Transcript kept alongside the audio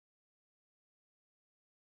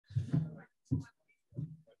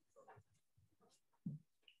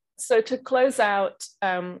So to close out,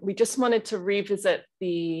 we just wanted to revisit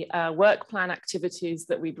the work plan activities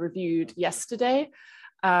that we'd reviewed yesterday,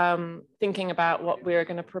 thinking about what we're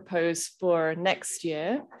going to propose for next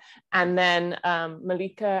year. And then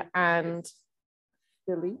Malika and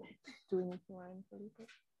Billy, will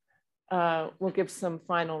give some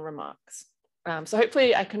final remarks. So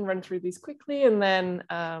hopefully I can run through these quickly, and then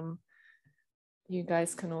you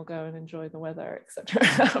guys can all go and enjoy the weather, etc.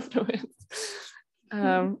 afterwards.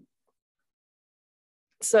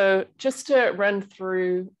 So just to run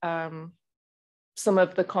through some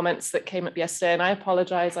of the comments that came up yesterday, and I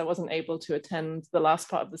apologize, I wasn't able to attend the last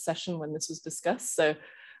part of the session when this was discussed. So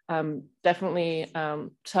definitely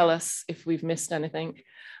tell us if we've missed anything.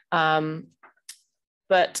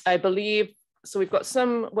 But I believe, so we've got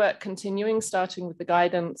some work continuing, starting with the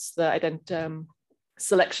guidance, the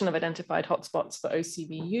selection of identified hotspots for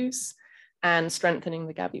OCV use, and strengthening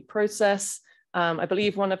the Gavi process. I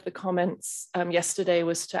believe one of the comments yesterday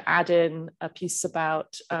was to add in a piece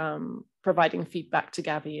about providing feedback to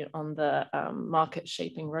Gavi on the market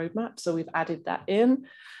shaping roadmap. So we've added that in.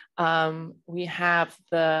 We have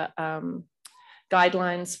the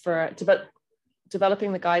guidelines for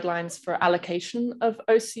developing the guidelines for allocation of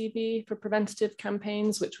OCV for preventative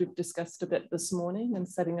campaigns, which we've discussed a bit this morning, and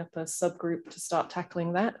setting up a subgroup to start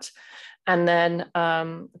tackling that. And then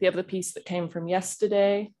the other piece that came from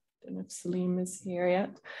yesterday, I don't know if Salim is here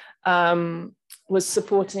yet, was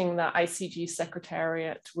supporting the ICG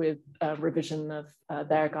Secretariat with revision of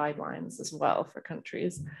their guidelines as well for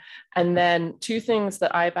countries. And then two things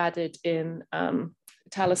that I've added in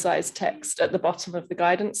italicized text at the bottom of the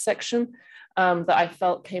guidance section that I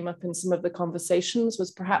felt came up in some of the conversations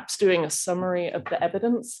was perhaps doing a summary of the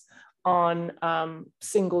evidence on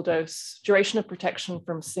single dose, duration of protection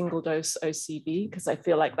from single dose OCV, because I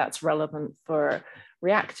feel like that's relevant for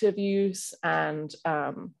reactive use, and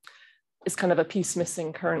is kind of a piece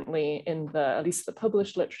missing currently in at least the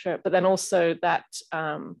published literature. But then also that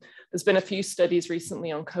there's been a few studies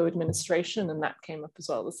recently on co-administration, and that came up as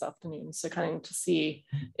well this afternoon. So kind of to see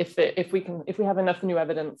if we have enough new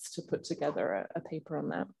evidence to put together a paper on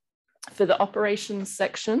that. For the operations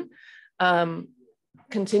section,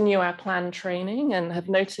 continue our planned training, and have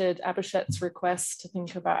noted Abhishek's request to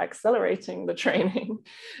think about accelerating the training.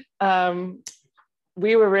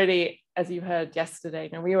 We were really, as you heard yesterday,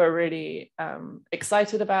 we were really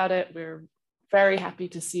excited about it. We're very happy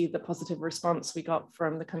to see the positive response we got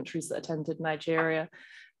from the countries that attended Nigeria,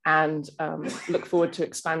 and look forward to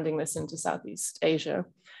expanding this into Southeast Asia.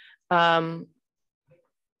 And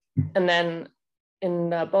then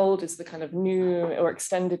in bold is the kind of new or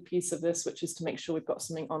extended piece of this, which is to make sure we've got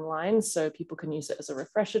something online so people can use it as a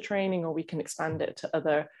refresher training, or we can expand it to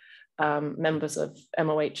other members of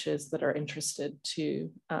MOHs that are interested to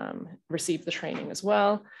receive the training as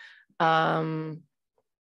well. And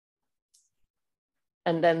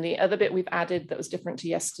then the other bit we've added that was different to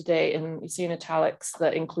yesterday, and you see in italics,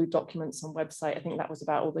 that include documents on website. I think that was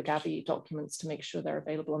about all the Gavi documents to make sure they're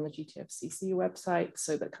available on the GTFCC website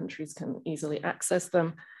so that countries can easily access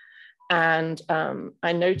them. And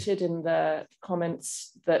I noted in the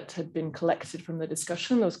comments that had been collected from the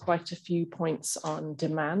discussion, there was quite a few points on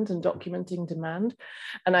demand and documenting demand.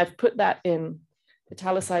 And I've put that in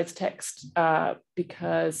italicized text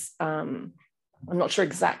because I'm not sure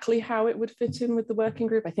exactly how it would fit in with the working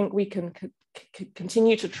group. I think we can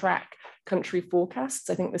continue to track country forecasts.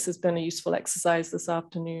 I think this has been a useful exercise this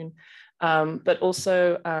afternoon, but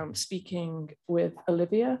also speaking with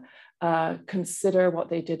Olivia, consider what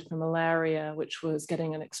they did for malaria, which was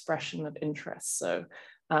getting an expression of interest. So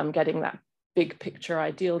getting that big picture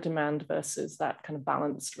ideal demand versus that kind of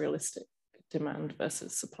balanced realistic demand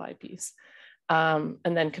versus supply piece. And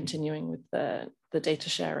then continuing with the data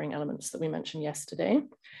sharing elements that we mentioned yesterday.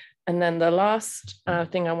 And then the last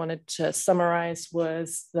thing I wanted to summarize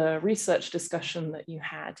was the research discussion that you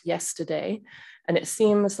had yesterday. And it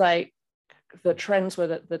seems like the trends were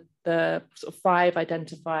that the sort of 5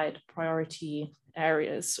 identified priority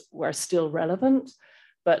areas were still relevant,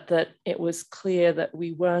 but that it was clear that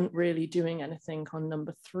we weren't really doing anything on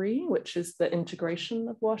number 3, which is the integration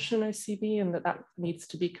of WASH and OCV, and that needs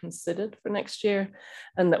to be considered for next year,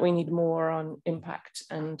 and that we need more on impact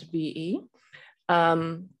and VE.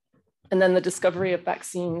 And then the discovery of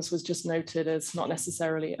vaccines was just noted as not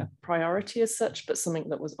necessarily a priority as such, but something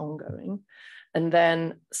that was ongoing. And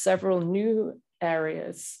then several new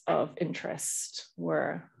areas of interest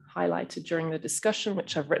were highlighted during the discussion,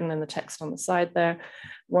 which I've written in the text on the side there.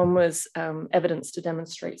 One was evidence to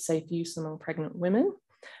demonstrate safe use among pregnant women,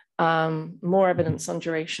 more evidence on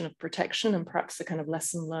duration of protection, and perhaps a kind of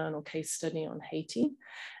lesson learned or case study on Haiti.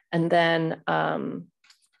 And then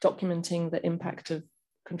documenting the impact of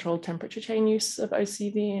controlled temperature chain use of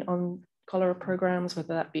OCV on cholera programs,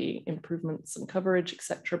 whether that be improvements in coverage,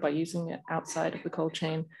 etc., by using it outside of the cold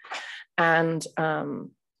chain, and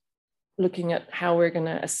looking at how we're going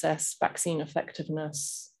to assess vaccine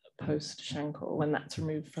effectiveness post-Shankle when that's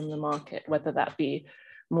removed from the market, whether that be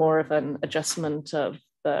more of an adjustment of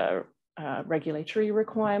the regulatory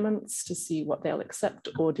requirements to see what they'll accept,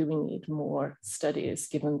 or do we need more studies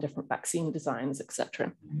given different vaccine designs,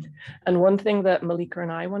 etc. And one thing that Malika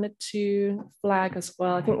and I wanted to flag as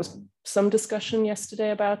well, I think was some discussion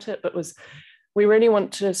yesterday about it, but was we really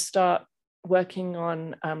want to start working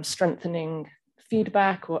on strengthening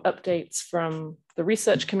feedback or updates from the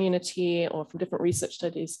research community or from different research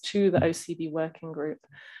studies to the OCV working group.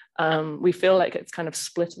 We feel like it's kind of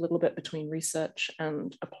split a little bit between research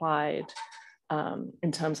and applied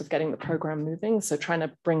in terms of getting the program moving. So trying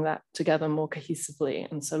to bring that together more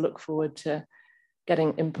cohesively. And so look forward to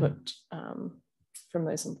getting input from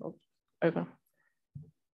those involved. Over.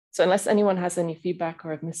 So unless anyone has any feedback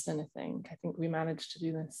or I've missed anything, I think we managed to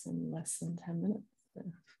do this in less than 10 minutes.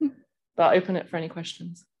 So. But I'll open it for any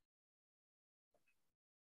questions.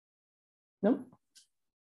 No?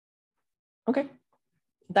 Okay.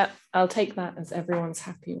 I'll take that as everyone's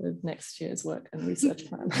happy with next year's work and research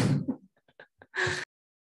plan.